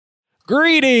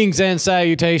Greetings and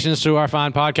salutations to our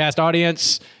fine podcast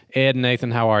audience. Ed and Nathan,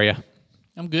 how are you?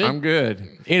 I'm good. I'm good.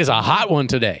 It is a hot one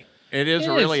today. It is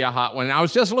really a hot one. I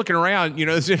was just looking around. You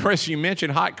know, it's interesting you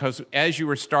mentioned hot because as you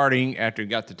were starting, after you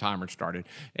got the timer started,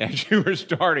 as you were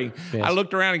starting, Yes. I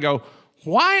looked around and go,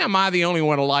 why am I the only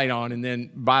one with a light on? And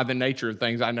then by the nature of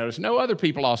things, I noticed no other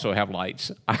people also have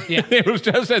lights. Yeah. It was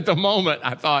just at the moment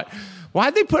I thought,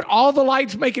 why'd they put all the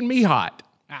lights making me hot?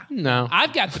 No.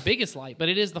 I've got the biggest light, but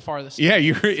it is the farthest. Yeah,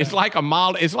 it's like a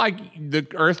mild, it's like the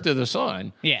earth to the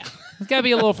sun. Yeah. It's got to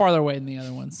be a little farther away than the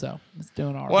other one, so it's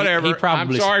doing all right. Whatever. He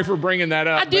probably- I'm sorry for bringing that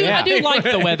up. I do like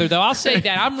the weather, though. I'll say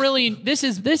that. I'm really,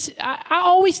 I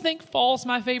always think fall's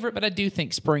my favorite, but I do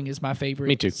think spring is my favorite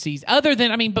Me too. season. Other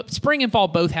than, but spring and fall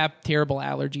both have terrible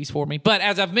allergies for me. But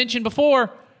as I've mentioned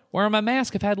before, wearing my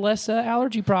mask, I've had less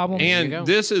allergy problems. And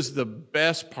this is the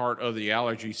best part of the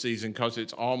allergy season because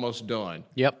it's almost done.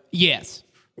 Yep. Yes.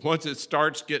 Once it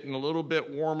starts getting a little bit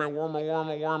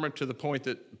warmer to the point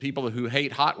that people who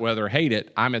hate hot weather hate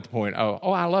it, I'm at the point, oh,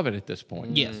 I love it at this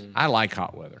point. Yes. I like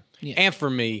hot weather. Yeah. And for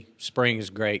me, spring is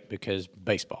great because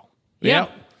baseball. Yeah.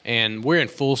 Yep. And we're in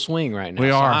full swing right now.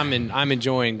 We are. I'm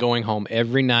enjoying going home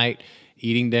every night,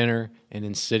 eating dinner, and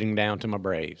then sitting down to my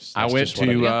Braves. I That's went just what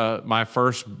I do. to my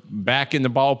first back in the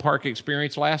ballpark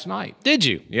experience last night. Did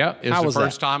you? Yeah, it How was was the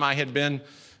first that? time I had been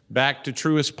back to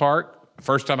Truist Park.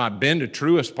 First time I've been to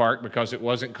Truist Park because it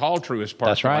wasn't called Truist Park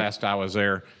That's the right. last I was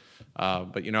there.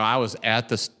 But you know, I was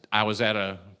at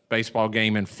a baseball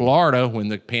game in Florida when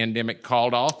the pandemic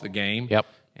called off the game. Yep.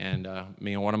 And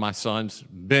me and one of my sons,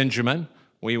 Benjamin,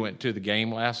 we went to the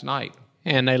game last night.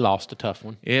 And they lost a tough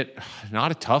one. Not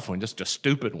a tough one, just a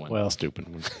stupid one. Well, stupid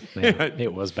one. Yeah,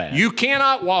 it was bad. You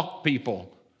cannot walk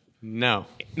people. No,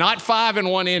 Not 5 in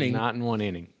one inning. not in one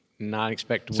inning. Not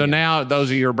expect to So win. now, those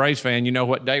of you who are a Braves fan, you know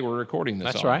what day we're recording this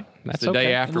That's on. right. It's That's the day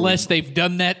okay. after. Unless they've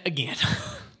done that again.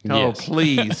 Oh, Yes.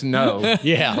 please, no.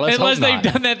 Yeah, let's Unless hope they've not.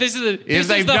 done that. This is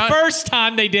the done- first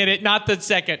time they did it, not the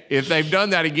second. If they've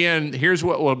done that again, here's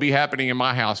what will be happening in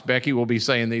my house. Becky will be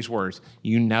saying these words.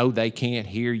 You know they can't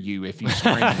hear you if you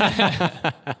scream.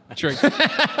 True.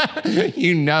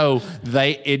 You know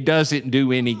it doesn't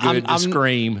do any good to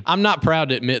scream. I'm not proud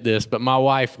to admit this, but my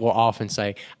wife will often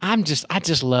say, I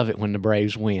just love it when the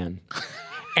Braves win.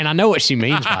 And I know what she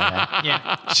means by that.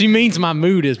 Yeah. She means my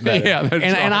mood is better. Yeah, that's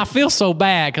and right. I feel so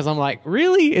bad because I'm like,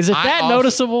 really? Is it I that also-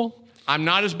 noticeable? I'm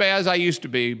not as bad as I used to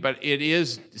be, but it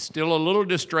is still a little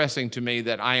distressing to me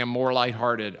that I am more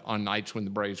lighthearted on nights when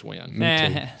the Braves win.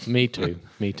 Me too.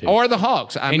 Me too. Or the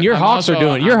Hawks. and your Hawks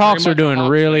are doing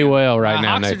really well right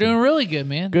now, Hawks are Nathan. doing really good,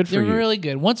 man. Good for They're you. really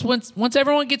good. Once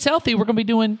everyone gets healthy, we're gonna be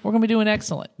doing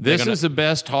excellent. This is the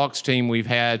best Hawks team we've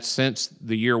had since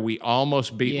the year we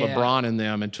almost beat Yeah. LeBron and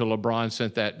them until LeBron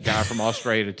sent that guy from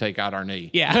Australia to take out our knee.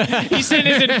 Yeah, he sent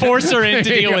his enforcer in to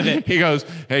deal with it. He goes,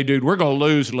 hey, dude, we're going to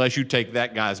lose unless you take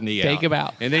that guy's knee out. Take him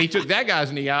out. And then he took that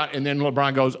guy's knee out, and then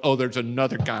LeBron goes, oh, there's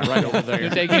another guy right over there.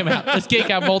 Take him out. Let's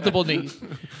kick out multiple knees.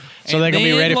 So they're going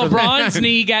to be ready for LeBron's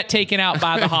knee got taken out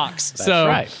by the Hawks. That's so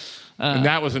right. And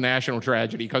that was a national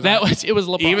tragedy. Because it was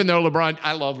LeBron. Even though LeBron,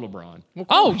 I love LeBron.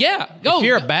 Oh yeah. If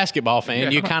you're a basketball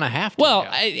fan, you kind of have to. Well,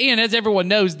 and as everyone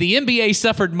knows, the NBA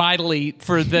suffered mightily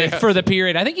for the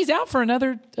period. I think he's out for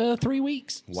another 3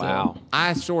 weeks. Wow.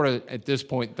 I sort of, at this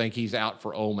point, think he's out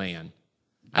for old man.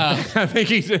 I think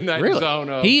he's in that zone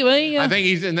of. I think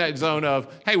he's in that zone of.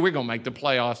 Hey, we're gonna make the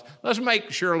playoffs. Let's make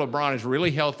sure LeBron is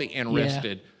really healthy and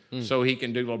rested, so he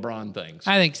can do LeBron things.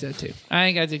 I think so too. I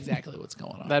think that's exactly what's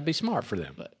going on. That'd be smart for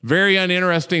them. Very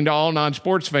uninteresting to all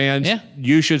non-sports fans. Yeah.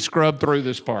 You should scrub through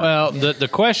this part. Well, the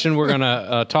question we're going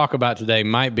to talk about today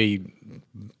might be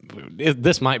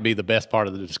the best part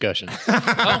of the discussion.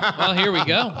 Well, here we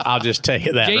go. I'll just tell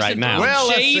you that Jason right now. throwing Well,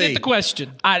 let's shade see. at the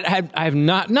question. I have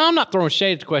not. No, I'm not throwing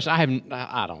shade at the question.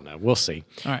 I don't know. We'll see.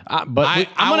 All right. But I'm I'm going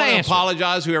to want to answer.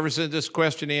 apologize whoever sent this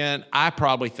question in. I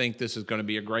probably think this is going to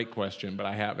be a great question, but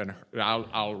I haven't.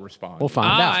 I'll respond. We'll find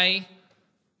out. I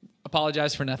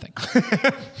apologize for nothing.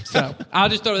 So I'll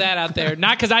just throw that out there.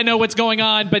 Not because I know what's going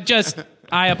on, but just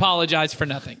I apologize for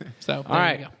nothing. So All there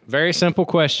right. you go. Very simple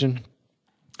question.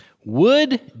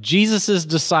 Would Jesus'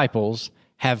 disciples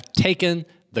have taken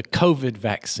the COVID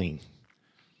vaccine?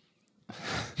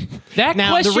 That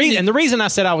Now, question the reason I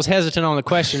said I was hesitant on the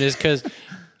question is because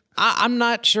I'm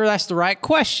not sure that's the right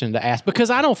question to ask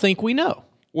because I don't think we know.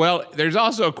 Well, there's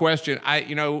also a question.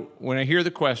 When I hear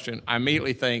the question, I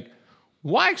immediately think,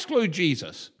 Why exclude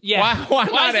Jesus? Yeah. Why Why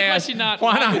not is the ask? question not,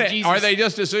 why why would not? Jesus- Are they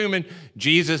just assuming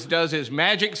Jesus does his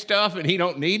magic stuff and he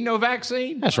don't need no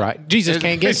vaccine? That's right. Jesus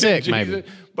can't get sick, maybe.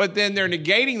 But then they're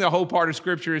negating the whole part of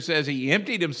Scripture that says he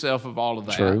emptied himself of all of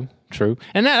that. True.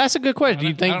 And that's a good question. Do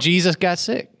you think Jesus got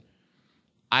sick?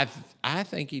 I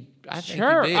think he. I think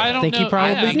Sure. he did. I don't think know. he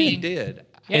probably I think did. he did.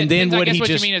 Yeah, And then I would guess he what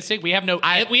just- you mean is sick. We have no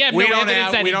evidence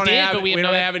that he did, but we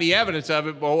don't have have any evidence of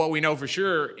it. But what we know for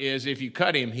sure is if you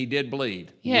cut him, he did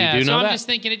bleed. Yeah, We do so know I'm that. just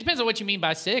thinking it depends on what you mean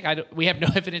by sick. We have no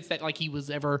evidence that like he was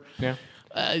ever Yeah.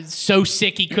 so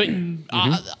sick he couldn't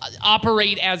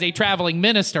operate as a traveling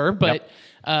minister. But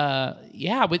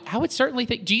I would certainly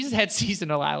think Jesus had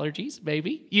seasonal allergies.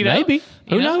 Maybe Maybe.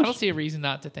 Who knows? I don't see a reason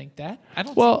not to think that. I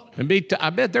don't. Well, I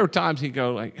bet there were times he'd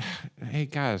go like, "Hey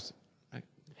guys,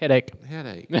 headache.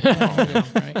 headache."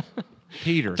 right.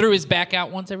 Peter Threw his back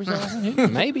out once every so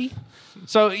often. Maybe.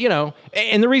 So,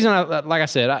 and the reason, like I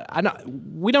said,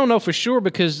 we don't know for sure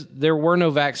because there were no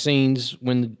vaccines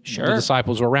when the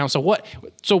disciples were around.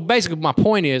 So basically my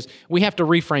point is we have to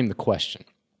reframe the question.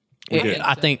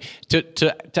 I think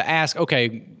to ask,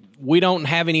 okay, we don't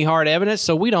have any hard evidence,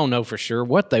 so we don't know for sure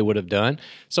what they would have done.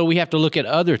 So we have to look at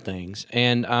other things.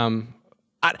 And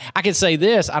I can say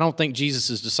this, I don't think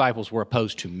Jesus' disciples were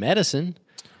opposed to medicine.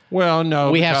 Well,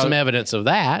 no, We have some evidence of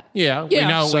that. Yeah, we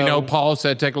know Paul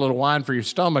said take a little wine for your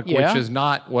stomach, Yeah. which is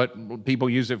not what people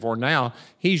use it for now.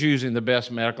 He's using the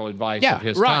best medical advice of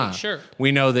his right, time. sure.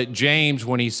 We know that James,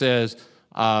 when he says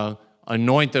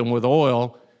anoint them with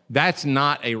oil, that's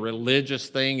not a religious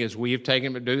thing as we have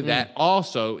taken it to do. That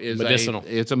also is Medicinal.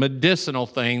 It's a medicinal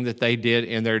thing that they did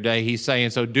in their day. He's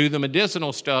saying, so do the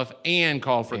medicinal stuff and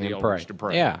call for the elders to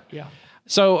pray. Yeah. Yeah.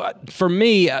 So for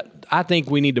me, I think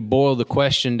we need to boil the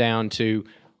question down to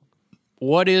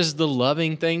what is the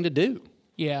loving thing to do?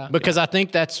 Yeah. Because I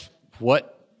think that's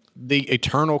what the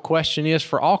eternal question is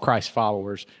for all Christ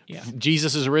followers. Yeah.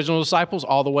 Jesus' original disciples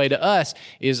all the way to us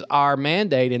is our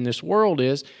mandate in this world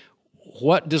is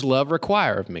what does love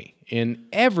require of me in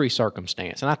every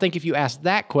circumstance? And I think if you ask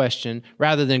that question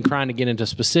rather than trying to get into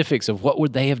specifics of what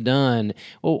would they have done,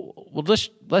 well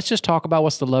let's just talk about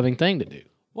what's the loving thing to do.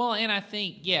 Well, and I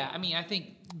think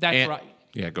that's right.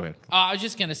 Yeah, go ahead. I was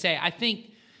just going to say, I think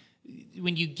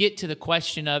when you get to the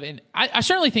question of, and I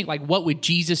certainly think like what would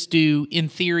Jesus do in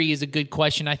theory is a good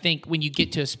question. I think when you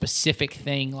get to a specific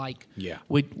thing, like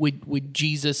would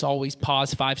Jesus always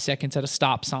pause 5 seconds at a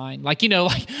stop sign? Like,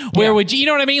 where would you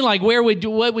know what I mean? Like what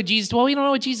would Jesus, well, you don't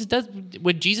know what Jesus does.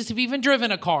 Would Jesus have even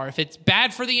driven a car if it's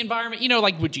bad for the environment?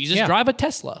 Like would Jesus drive a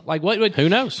Tesla? Like who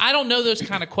knows? I don't know. Those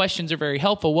kind of questions are very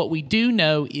helpful. What we do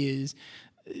know is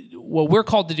what we're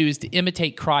called to do is to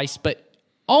imitate Christ, but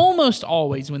almost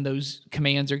always when those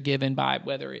commands are given by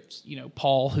whether it's,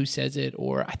 Paul who says it,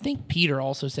 or I think Peter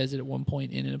also says it at one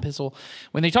point in an epistle,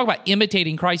 when they talk about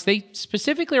imitating Christ, they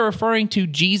specifically are referring to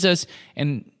Jesus.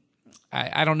 And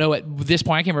I don't know at this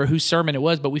point, I can't remember whose sermon it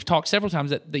was, but we've talked several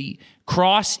times that the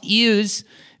cross is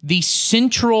the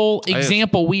central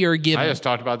example we are given. I just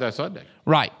talked about that Sunday.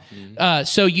 Right.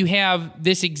 So you have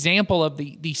this example of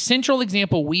the central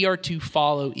example we are to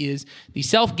follow is the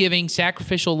self-giving,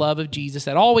 sacrificial love of Jesus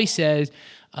that always says,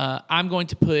 I'm going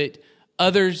to put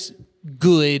others'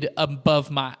 good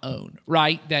above my own,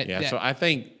 right? So I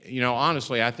think,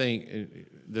 honestly, I think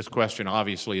this question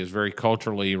obviously is very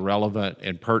culturally relevant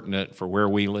and pertinent for where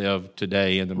we live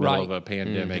today in the middle of a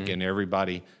pandemic, and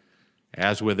everybody,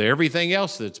 as with everything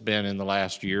else that's been in the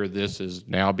last year, this has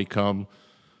now become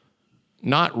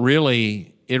it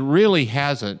really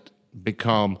hasn't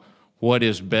become what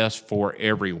is best for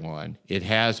everyone. It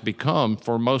has become,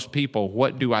 for most people,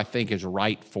 what do I think is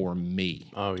right for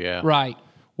me? Oh, yeah. Right.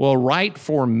 Well, right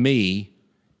for me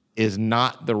is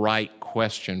not the right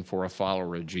question for a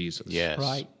follower of Jesus. Yes.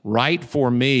 Right. Right for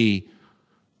me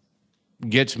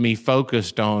gets me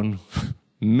focused on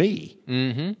me.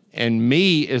 Mm-hmm. And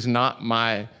me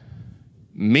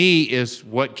is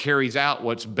what carries out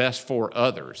what's best for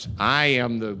others. I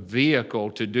am the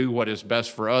vehicle to do what is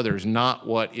best for others, not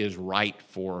what is right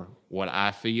for what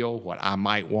I feel, what I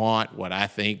might want, what I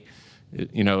think,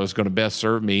 is going to best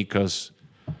serve me, because,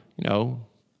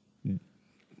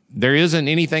 there isn't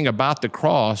anything about the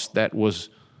cross that was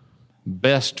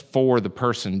best for the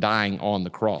person dying on the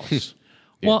cross.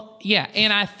 Well, yeah,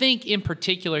 and I think in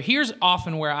particular, here's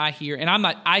often where I hear, and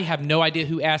I have no idea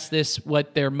who asked this,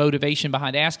 what their motivation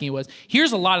behind asking it was.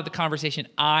 Here's a lot of the conversation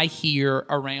I hear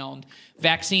around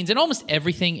vaccines and almost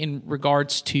everything in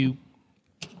regards to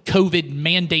COVID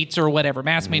mandates or whatever,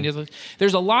 mask mandates.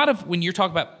 There's a lot of, when you're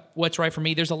talking about what's right for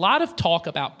me, there's a lot of talk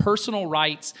about personal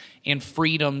rights and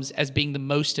freedoms as being the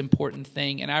most important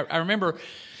thing. And I remember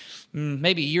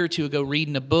maybe a year or two ago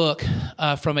reading a book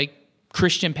from a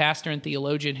Christian pastor and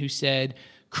theologian who said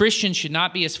Christians should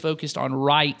not be as focused on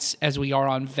rights as we are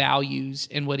on values.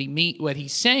 And what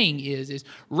he's saying is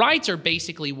rights are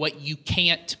basically what you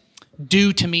can't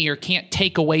do to me or can't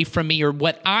take away from me or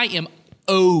what I am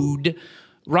owed.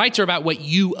 Rights are about what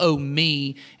you owe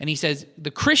me. And he says the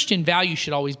Christian value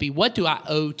should always be, what do I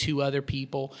owe to other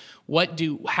people?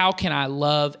 How can I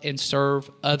love and serve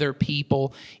other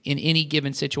people in any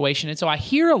given situation? And so I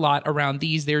hear a lot around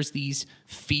there's these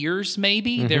fears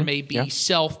maybe. Mm-hmm. There may be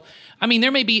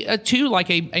there may be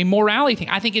a morality thing.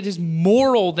 I think it is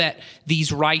moral that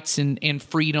these rights and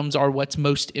freedoms are what's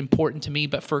most important to me.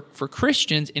 But for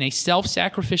Christians, in a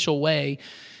self-sacrificial way,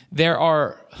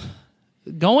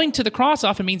 going to the cross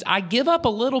often means I give up a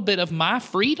little bit of my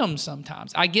freedom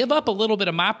sometimes. I give up a little bit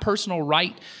of my personal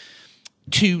right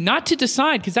not to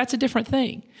decide, because that's a different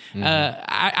thing. Mm-hmm.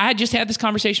 I just had this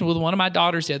conversation with one of my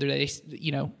daughters the other day.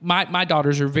 My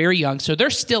daughters are very young, so they're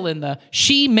still in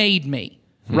she made me.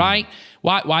 Right?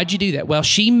 Why'd you do that? Well,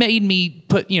 she made me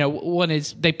put, one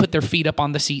is they put their feet up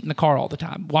on the seat in the car all the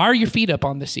time. Why are your feet up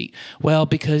on the seat? Well,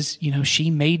 because, she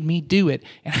made me do it.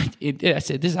 And I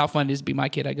said, this is how fun it is to be my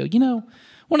kid. I go,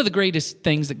 one of the greatest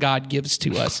things that God gives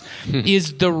to us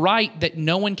is the right that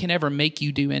no one can ever make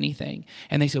you do anything.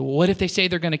 And they said, well, what if they say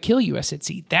they're going to kill you? I said,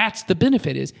 see, that's the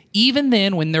benefit is even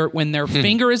then when their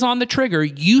finger is on the trigger,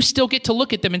 you still get to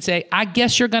look at them and say, I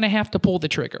guess you're going to have to pull the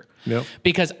trigger. Yep.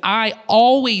 Because I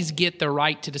always get the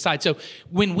right to decide. So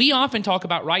when we often talk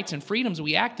about rights and freedoms,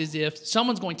 we act as if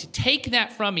someone's going to take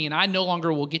that from me and I no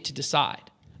longer will get to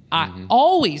decide. I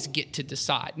always get to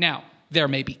decide. Now, there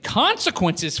may be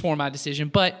consequences for my decision,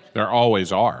 but there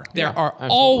always are. There are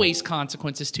always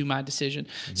consequences to my decision.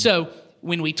 Mm-hmm. So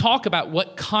when we talk about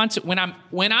when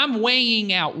I'm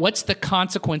weighing out what's the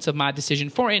consequence of my decision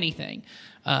for anything,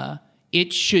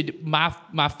 it should my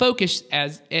focus,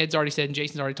 as Ed's already said and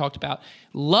Jason's already talked about,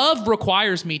 love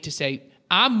requires me to say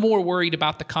I'm more worried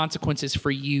about the consequences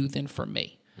for you than for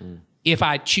me. Mm. If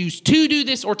I choose to do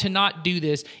this or to not do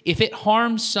this, if it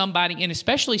harms somebody, and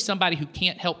especially somebody who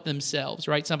can't help themselves,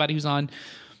 right? Somebody who's on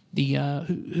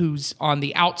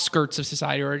the outskirts of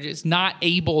society or is not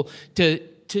able to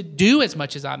do as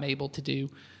much as I'm able to do,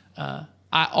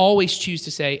 I always choose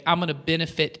to say I'm going to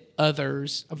benefit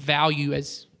others, value,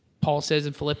 as Paul says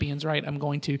in Philippians, right? I'm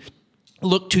going to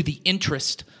look to the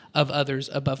interest of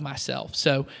others above myself.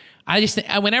 So I just think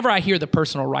whenever I hear the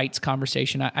personal rights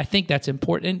conversation, I think that's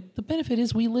important. And the benefit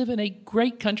is we live in a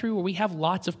great country where we have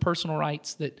lots of personal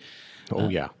rights that, I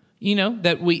don't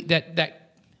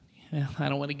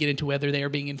want to get into whether they are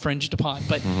being infringed upon,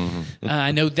 but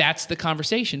I know that's the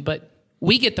conversation. But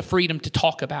we get the freedom to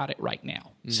talk about it right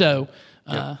now. Mm-hmm. So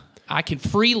I can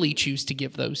freely choose to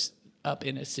give those up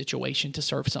in a situation to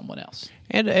serve someone else.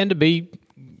 And to be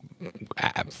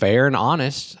fair and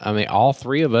honest, I mean, all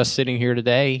three of us sitting here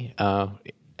today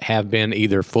have been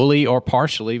either fully or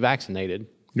partially vaccinated.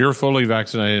 You're fully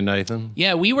vaccinated, Nathan.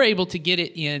 Yeah, we were able to get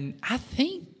it in, I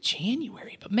think,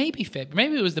 January, but maybe February.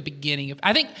 Maybe it was the beginning of.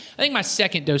 I think my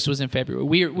second dose was in February.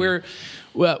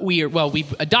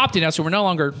 We've adopted now, so we're no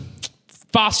longer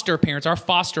foster parents. Our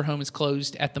foster home is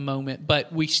closed at the moment,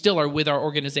 but we still are with our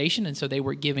organization, and so they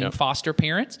were giving foster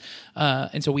parents,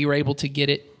 and so we were able to get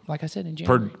it. Like I said, in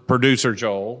January. Producer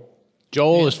Joel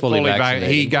is fully vaccinated.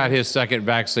 He got his second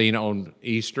vaccine on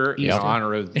Easter in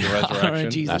honor of the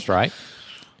resurrection. That's right.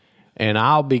 And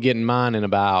I'll be getting mine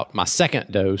my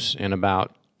second dose in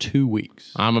about 2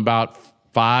 weeks. I'm about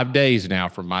 5 days now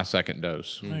from my second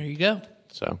dose. There you go.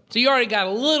 So you already got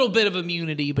a little bit of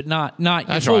immunity, but not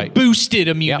full boosted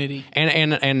immunity. Yep.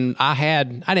 And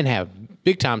I didn't have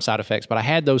big time side effects, but I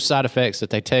had those side effects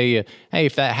that they tell you, hey,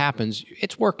 if that happens,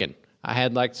 it's working. I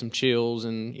had like some chills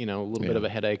and a little bit of a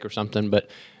headache or something, but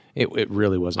it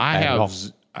really wasn't bad at all.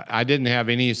 I didn't have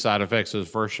any side effects of the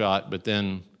first shot, but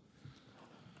then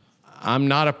I'm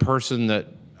not a person that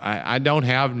I don't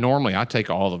have normally. I take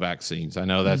all the vaccines. I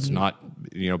know that's not,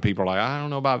 people are like, I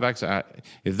don't know about vaccine.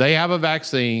 If they have a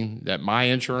vaccine that my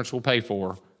insurance will pay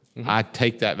for, I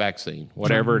take that vaccine,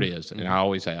 whatever it is, and I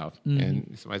always have.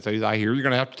 And somebody says, I hear you're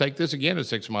going to have to take this again in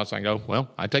 6 months. I go, well,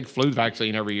 I take flu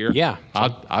vaccine every year. Yeah.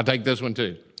 I'll take this one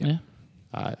too. Yeah.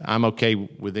 I'm okay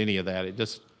with any of that. It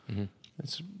just,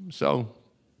 so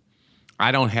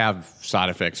I don't have side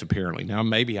effects apparently. Now,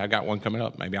 maybe I got one coming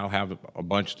up. Maybe I'll have a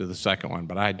bunch to the second one,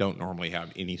 but I don't normally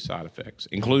have any side effects,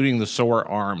 including the sore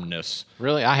armness.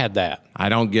 Really? I had that. I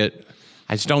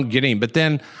just don't get any. But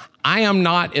then I am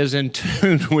not as in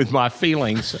tune with my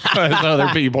feelings as other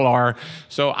people are.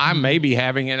 So I may be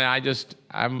having it, and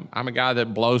I'm a guy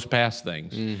that blows past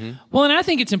things. Mm-hmm. Well, and I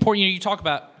think it's important, you talk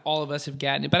about all of us have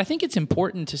gotten it, but I think it's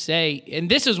important to say, and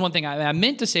this is one thing I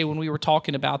meant to say when we were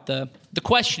talking about the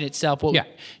question itself, what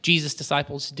Jesus'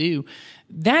 disciples do.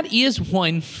 That is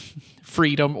one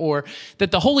freedom, or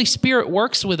that the Holy Spirit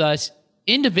works with us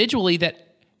individually,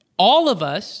 that all of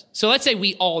us, so let's say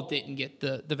we all didn't get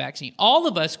the vaccine, all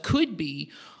of us could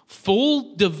be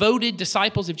full, devoted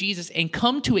disciples of Jesus and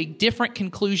come to a different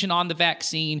conclusion on the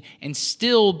vaccine and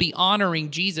still be honoring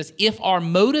Jesus if our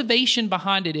motivation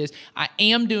behind it is, I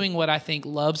am doing what I think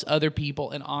loves other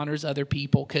people and honors other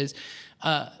people. Because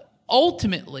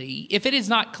ultimately, if it is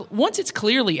not, once it's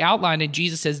clearly outlined and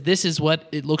Jesus says this is what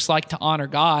it looks like to honor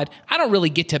God, I don't really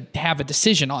get to have a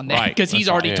decision on that because he's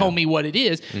already told me what it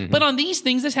is. Mm-hmm. But on these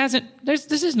things,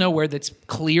 this is nowhere that's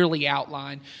clearly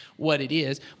outlined what it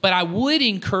is. But I would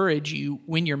encourage you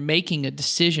when you're making a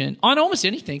decision on almost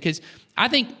anything, because I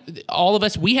think all of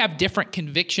us, we have different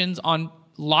convictions on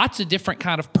lots of different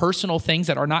kind of personal things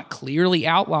that are not clearly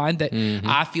outlined, that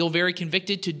I feel very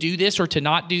convicted to do this or to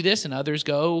not do this, and others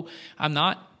go, I'm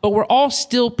not. But we're all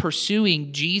still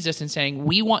pursuing Jesus and saying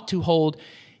we want to hold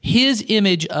his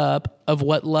image up of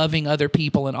what loving other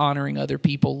people and honoring other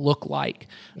people look like.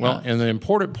 Well, and the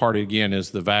important part, again,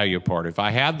 is the value part. If I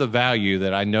have the value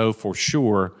that I know for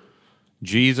sure,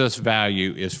 Jesus'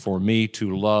 value is for me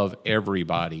to love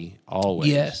everybody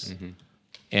always. Yes. Mm-hmm.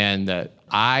 And that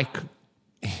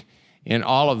in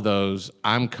all of those,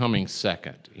 I'm coming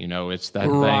second. You know, it's that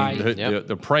thing.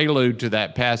 The prelude to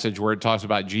that passage where it talks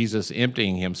about Jesus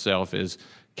emptying himself is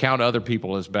count other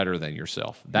people as better than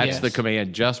yourself. That's the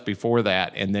command just before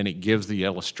that. And then it gives the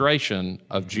illustration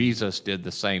of Jesus did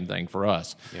the same thing for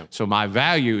us. Yep. So my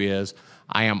value is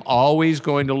I am always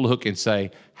going to look and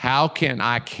say, how can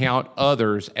I count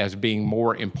others as being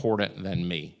more important than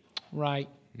me? Right.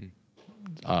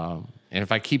 And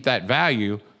if I keep that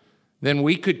value, then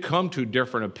we could come to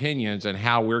different opinions and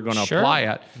how we're going to apply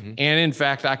it. Mm-hmm. And in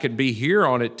fact, I could be here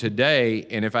on it today,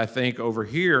 and if I think over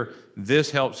here,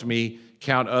 this helps me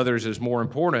count others as more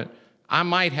important, I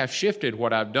might have shifted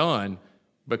what I've done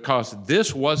because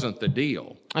this wasn't the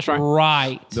deal. That's right.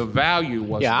 Right. The value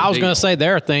was the deal. I was going to say,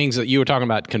 there are things that you were talking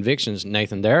about, convictions,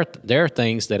 Nathan. There are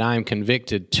things that I am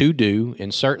convicted to do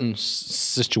in certain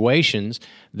situations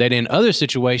that in other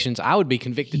situations I would be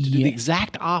convicted to do the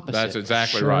exact opposite. That's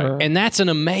exactly right. And that's an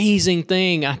amazing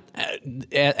thing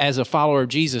as a follower of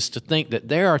Jesus, to think that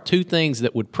there are two things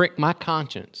that would prick my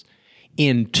conscience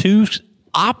in two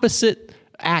opposite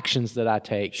actions that I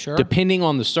take, depending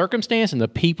on the circumstance and the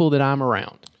people that I'm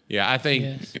around. Yeah, I think,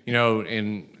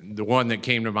 and the one that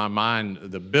came to my mind,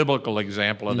 the biblical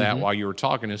example of that while you were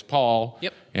talking is Paul.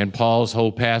 Yep. And Paul's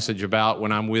whole passage about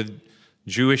when I'm with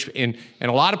Jewish, and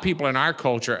a lot of people in our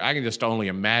culture, I can just only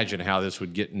imagine how this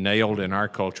would get nailed in our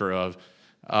culture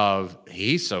of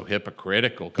he's so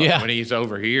hypocritical when he's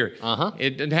over here.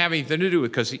 It didn't have anything to do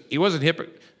with, because he wasn't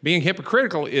being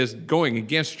hypocritical is going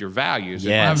against your values.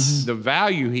 Yes. The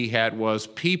value he had was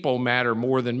people matter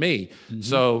more than me.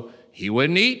 So he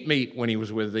wouldn't eat meat when he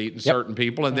was with certain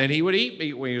people, and then he would eat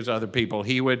meat when he was with other people.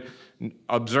 He would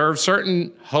observe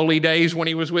certain holy days when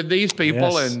he was with these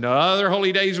people, and other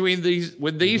holy days with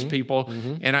these people.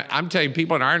 And I'm telling you,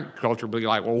 people in our culture be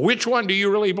like, well, which one do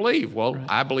you really believe? Well,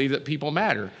 I believe that people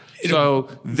matter. So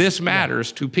this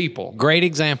matters to people. Great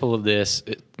example of this,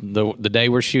 the day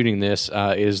we're shooting this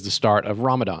is the start of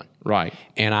Ramadan. Right.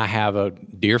 And I have a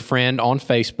dear friend on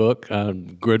Facebook, a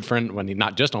good friend, well,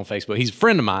 not just on Facebook, he's a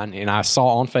friend of mine, and I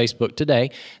saw on Facebook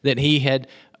today that he had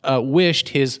wished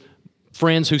his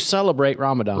friends who celebrate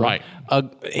Ramadan. Right.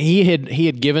 He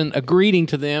had given a greeting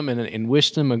to them and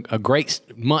wished them a great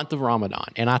month of Ramadan.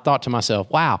 And I thought to myself,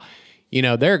 wow,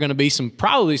 there are going to be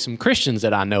probably some Christians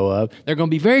that I know of. They're going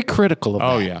to be very critical of that.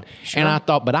 Oh, yeah. Sure. And I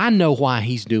thought, but I know why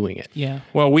he's doing it. Yeah.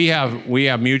 Well, we have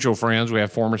mutual friends. We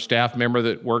have former staff member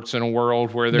that works in a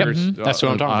world where there's that's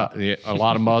what I'm talking about. A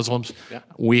lot of Muslims.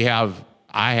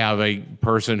 I have a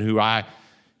person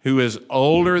who is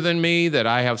older than me that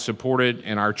I have supported,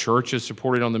 and our church has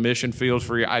supported on the mission fields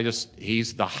for years.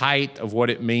 He's the height of what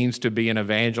it means to be an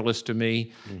evangelist to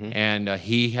me, and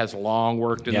he has long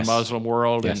worked in the Muslim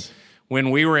world. And when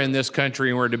we were in this country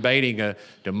and we're debating,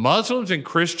 do Muslims and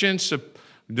Christians,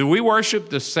 do we worship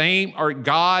the same or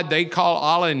God? They call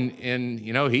Allah, and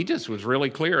he just was really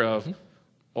clear of,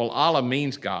 well, Allah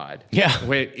means God. Yeah.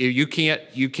 You can't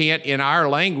in our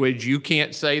language, you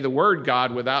can't say the word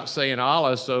God without saying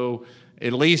Allah. So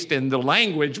at least in the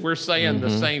language, we're saying the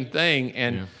same thing.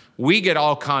 And we get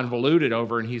all convoluted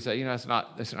over, and he said, that's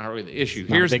not really the issue.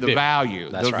 Here's the value.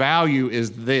 The value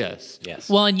is this. Yes.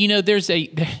 Well, and there's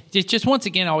just once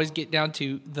again, I always get down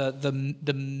to the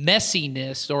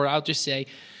messiness, or I'll just say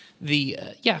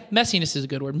messiness is a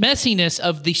good word. Messiness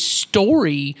of the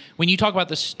story. When you talk about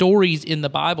the stories in the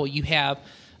Bible, you have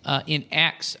in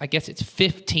Acts, I guess it's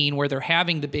 15, where they're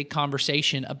having the big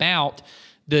conversation about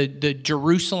the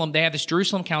Jerusalem. They have this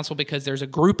Jerusalem council because there's a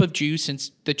group of Jews,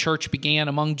 since the church began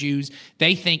among Jews.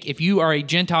 They think if you are a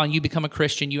Gentile and you become a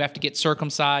Christian, you have to get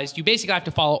circumcised. You basically have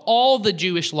to follow all the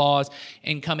Jewish laws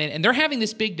and come in. And they're having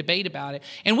this big debate about it.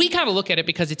 And we kind of look at it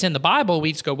because it's in the Bible.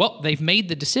 We just go, well, they've made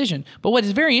the decision. But what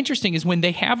is very interesting is when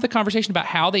they have the conversation about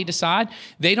how they decide,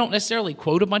 they don't necessarily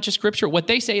quote a bunch of scripture. What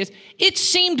they say is, it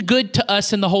seemed good to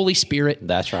us in the Holy Spirit.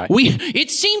 That's right.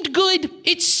 It seemed good.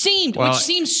 It seemed, which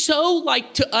seems so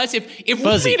like to us. If we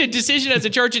made a decision as a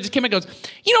church, it just came and goes,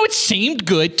 it seemed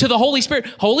good to the Holy Spirit.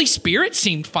 Holy Spirit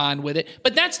seemed fine with it.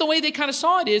 But that's the way they kind of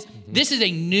saw it is, this is a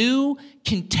new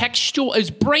contextual, it's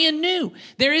brand new.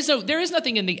 There is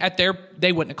nothing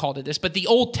they wouldn't have called it this, but the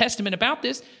Old Testament about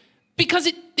this, because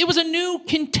it was a new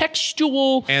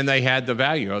contextual. And they had the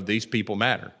value of these people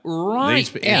matter.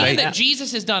 Right. And that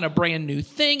Jesus has done a brand new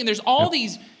thing. And there's all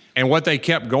these. And what they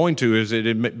kept going to is it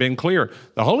had been clear.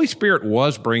 The Holy Spirit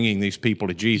was bringing these people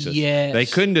to Jesus. Yes. They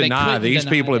couldn't deny these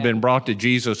people had been brought to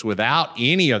Jesus without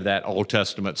any of that Old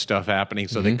Testament stuff happening.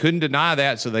 So they couldn't deny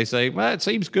that. So they say, well, it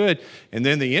seems good. And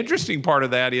then the interesting part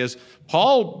of that is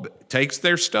Paul takes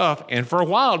their stuff and for a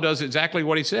while does exactly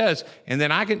what he says. And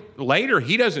then later,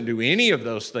 he doesn't do any of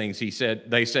those things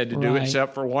they said to do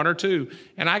except for one or two.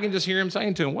 And I can just hear him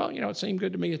saying to him, well, it seemed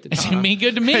good to me at the time. It seemed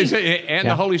good to me. And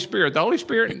the Holy Spirit. The Holy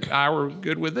Spirit and I were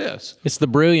good with this. It's the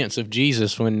brilliance of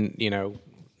Jesus when,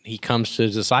 he comes to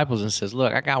his disciples and says,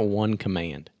 look, I got one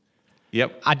command.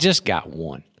 Yep. I just got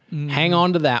one. Hang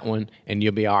on to that one and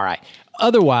you'll be all right.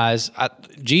 Otherwise,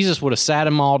 Jesus would have sat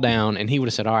them all down and he would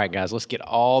have said, all right, guys, let's get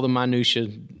all the minutia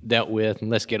dealt with and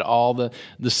let's get all the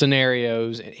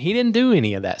scenarios. He didn't do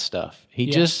any of that stuff. He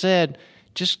just said,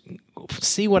 just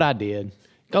see what I did.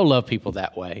 Go love people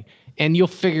that way. And you'll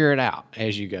figure it out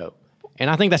as you go. And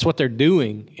I think that's what they're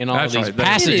doing in all of these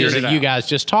passages that you guys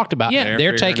just talked about. Yeah.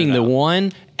 They're taking the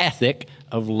one ethic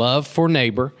of love for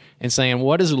neighbor and saying,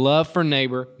 what does love for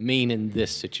neighbor mean in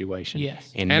this situation?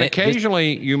 Yes. And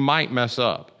occasionally you might mess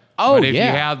up. Oh, but if you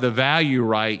have the value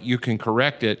right, you can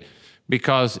correct it,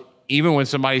 because even when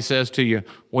somebody says to you,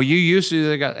 well, you used to,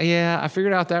 they go, yeah, I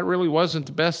figured out that really wasn't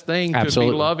the best thing to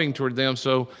be loving toward them.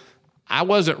 So I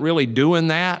wasn't really doing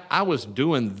that. I was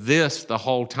doing this the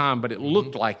whole time, but it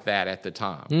looked like that at the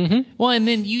time. Mm-hmm. Well, and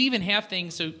then you even have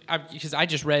things, because I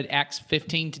just read Acts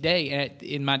 15 today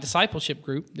in my discipleship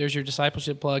group. There's your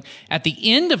discipleship plug. At the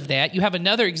end of that, you have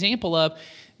another example of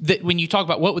that when you talk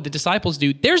about what would the disciples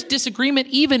do, there's disagreement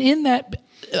even in that.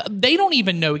 They don't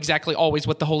even know exactly always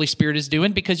what the Holy Spirit is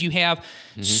doing, because you have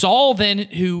Saul then,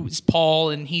 who's Paul,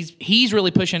 and he's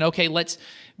really pushing, okay,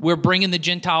 we're bringing the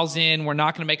Gentiles in. We're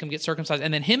not going to make them get circumcised.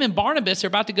 And then him and Barnabas are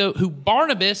about to go,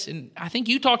 Barnabas, and I think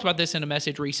you talked about this in a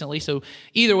message recently. So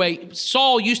either way,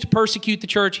 Saul used to persecute the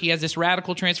church. He has this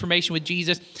radical transformation with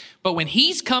Jesus. But when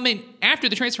he's coming after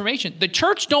the transformation, the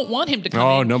church don't want him to come in.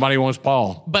 Oh, nobody wants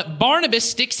Paul. But Barnabas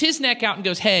sticks his neck out and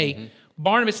goes, hey,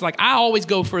 Barnabas is like, I always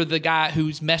go for the guy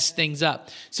who's messed things up.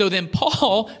 So then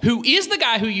Paul, who is the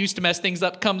guy who used to mess things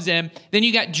up, comes in. Then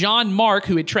you got John Mark,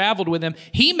 who had traveled with him.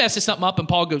 He messes something up, and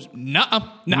Paul goes, not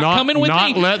coming with me.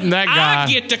 Not letting that guy.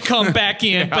 I get to come back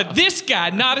in. But this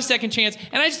guy, not a second chance.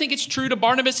 And I just think it's true to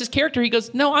Barnabas' character. He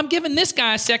goes, no, I'm giving this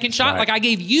guy a second shot. Like I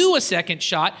gave you a second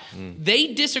shot.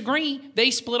 They disagree.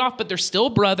 They split off, but they're still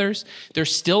brothers. They're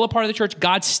still a part of the church.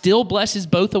 God still blesses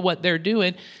both of what they're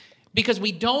doing. Because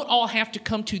we don't all have to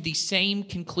come to the same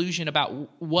conclusion about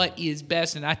what is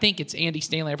best. And I think it's Andy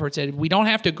Stanley, I've heard said, we don't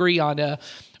have to agree on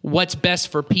what's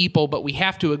best for people, but we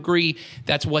have to agree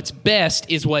that's what's best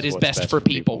is what is best for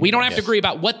people. We don't have to agree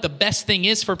about what the best thing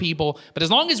is for people, but as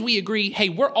long as we agree, hey,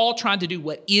 we're all trying to do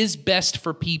what is best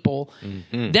for people,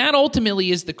 that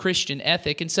ultimately is the Christian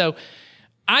ethic. And so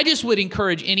I just would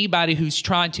encourage anybody who's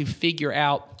trying to figure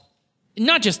out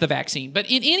not just the vaccine, but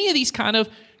in any of these kind of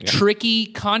tricky,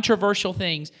 controversial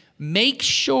things, make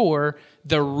sure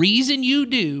the reason you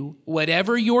do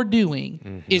whatever you're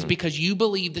doing is because you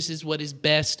believe this is what is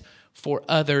best for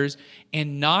others,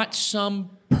 and not some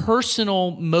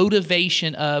personal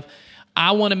motivation of,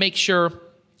 I want to make sure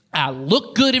I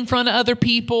look good in front of other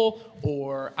people,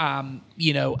 or I'm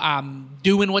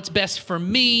doing what's best for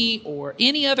me, or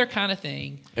any other kind of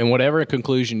thing. And whatever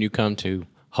conclusion you come to,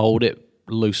 hold it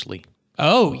loosely.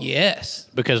 Oh, yes.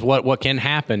 Because what can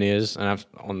happen is, and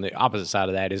on the opposite side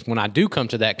of that, is when I do come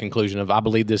to that conclusion of I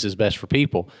believe this is best for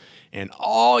people, and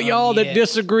all y'all that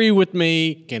disagree with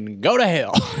me can go to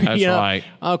hell. That's right.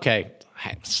 Okay,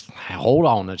 hold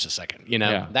on just a second.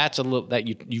 That's a little that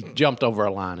you jumped over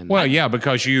a line.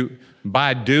 Because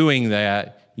by doing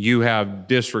that, you have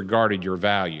disregarded your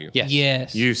value.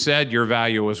 Yes. You said your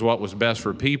value was what was best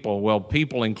for people. Well,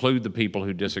 people include the people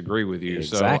who disagree with you.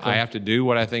 Exactly. So I have to do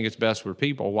what I think is best for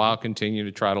people while continue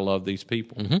to try to love these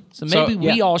people. Mm-hmm. So maybe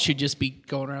we all should just be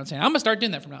going around saying, I'm going to start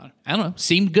doing that from now on. I don't know.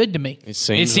 Seemed good to me. It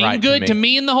seemed right good to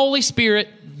me and the Holy Spirit.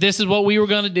 This is what we were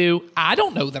going to do. I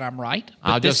don't know that I'm right.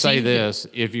 I'll just say this.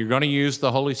 If you're going to use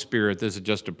the Holy Spirit, this is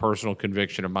just a personal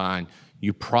conviction of mine,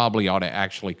 you probably ought to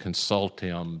actually consult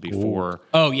him before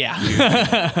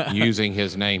using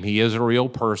his name. He is a real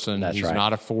person. He's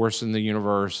not a force in the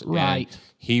universe. Right.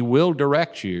 He will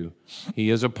direct you.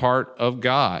 He is a part of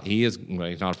God. He's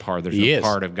not a part. There's no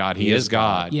part of God. He is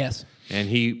God. Yes. And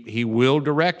he will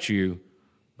direct you.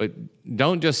 But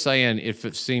don't just saying, if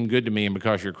it seemed good to me and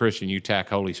because you're a Christian, you tack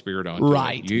Holy Spirit on.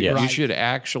 Right. You should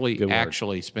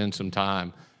actually spend some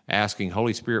time asking,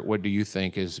 Holy Spirit, what do you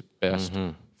think is best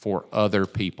for other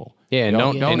people? Yeah,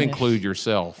 don't include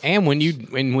yourself. And when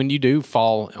you do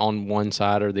fall on one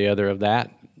side or the other of that,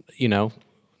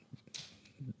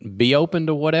 be open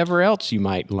to whatever else you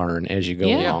might learn as you go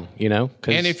along,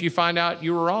 And if you find out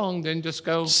you were wrong, then just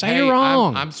go, say you're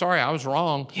wrong. I'm sorry, I was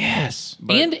wrong. Yes.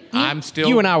 But I'm still...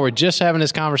 You and I were just having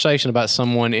this conversation about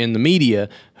someone in the media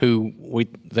who we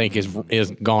think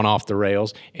is gone off the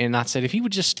rails. And I said, if he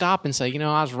would just stop and say,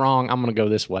 I was wrong, I'm going to go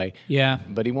this way. Yeah.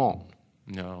 But he won't.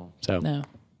 No. So, no.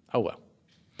 Oh, well.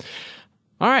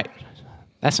 All right.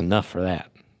 That's enough for that.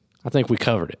 I think we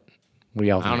covered it. I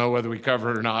don't know whether we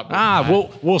covered it or not.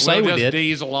 But we'll say we did. Just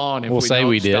diesel on if we'll say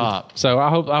we did. Stop. So I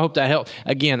hope that helped.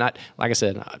 Again, like I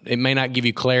said, it may not give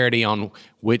you clarity on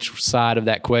which side of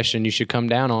that question you should come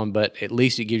down on, but at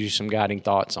least it gives you some guiding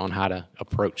thoughts on how to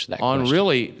approach that question.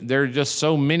 Really, there are just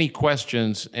so many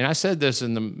questions, and I said this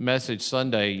in the message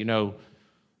Sunday,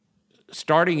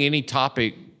 starting any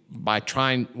topic by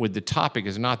trying with the topic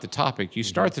is not the topic. You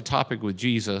start the topic with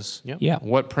Jesus. Yep. Yeah.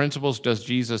 What principles does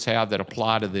Jesus have that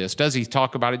apply to this? Does he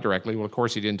talk about it directly? Well, of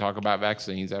course, he didn't talk about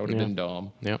vaccines. That would have been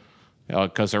dumb. Yep.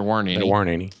 Because there weren't any. There weren't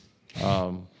any.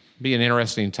 Be an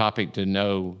interesting topic to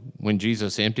know. When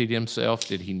Jesus emptied himself,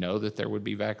 did he know that there would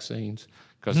be vaccines?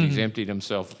 Because he's emptied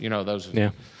himself. Those.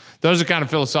 Yeah. Those are kind of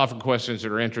philosophical questions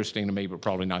that are interesting to me, but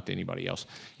probably not to anybody else.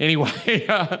 Anyway,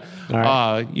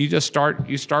 you just start.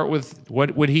 You start with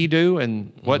what would he do,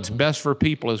 and what's best for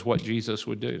people is what Jesus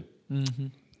would do. Mm-hmm.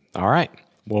 All right,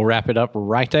 we'll wrap it up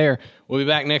right there. We'll be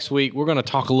back next week. We're going to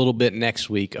talk a little bit next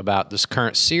week about this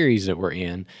current series that we're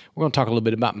in. We're going to talk a little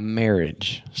bit about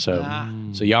marriage. So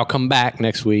y'all come back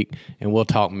next week, and we'll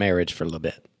talk marriage for a little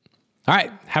bit. All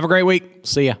right, have a great week.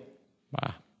 See ya.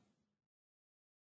 Bye.